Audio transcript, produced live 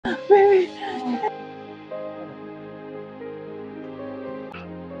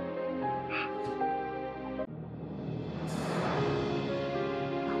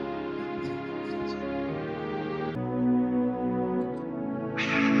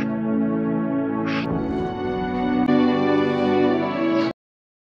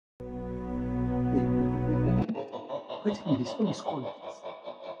This call.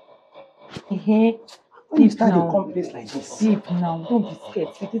 When you start now, a complex like this. Deep now, don't be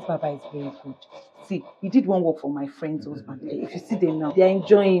scared. See, this Baba is very good. See, he did one work for my friend's husband. If you see them now, they are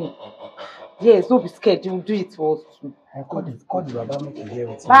enjoying. Yes, don't be scared. He will do it for us too. I call the Baba, make you hear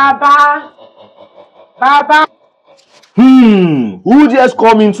it. Baba! Baba! Who just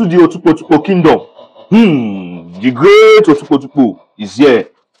come into the Otupo kingdom? The great Otupo is here.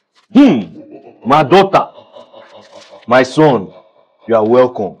 My daughter, my son, you are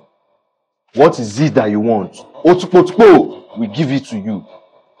welcome. What is it that you want? Otupo will give it to you.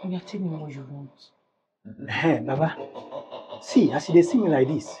 You are telling me what you want. Baba, see, as they see me like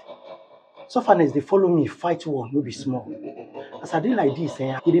this, so far as they follow me, fight war, no be small. As I do like this,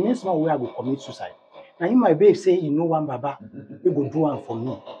 it remains small where I go commit suicide. Now, you my babe say, you know one Baba, you go do one for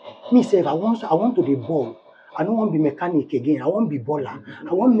me. Me say, if I want to the ball. I don't want to be mechanic again. I want to be baller.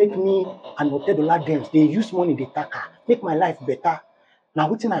 I want to make me an $10 dance. They use money, they taka. Make my life better. Now,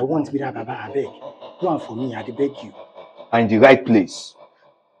 what thing I want be that Baba, I beg. Do one for me, I beg you. And the right place.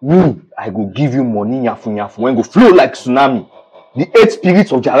 I go give you money, nyafu when go flow like tsunami. The 8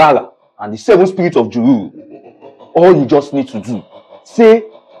 spirits of Jalala and the 7 spirits of Juru. All you just need to do, say,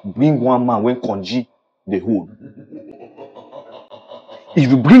 bring one man when Konji the hold. If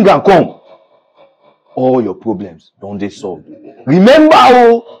you bring and come, all your problems don't they solve.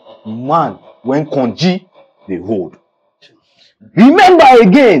 Remember, man when Konji they hold. Remember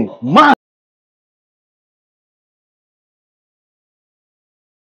again, man.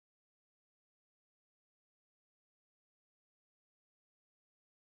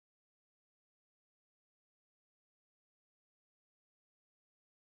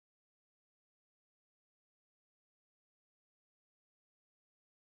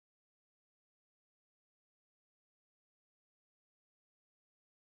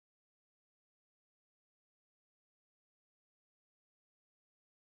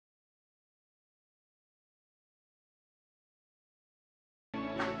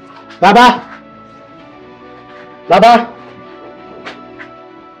 Baba! Baba!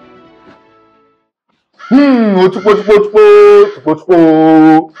 Otupo.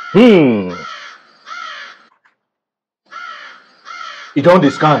 You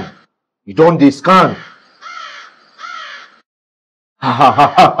don't scan. You don't scan.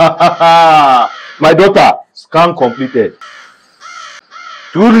 My daughter, scan completed.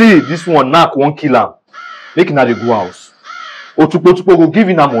 Truly, this one knack won't kill him. Make him the go house. Otupo go give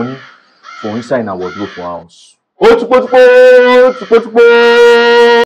him money for inside our wardrobe for house. Otupo.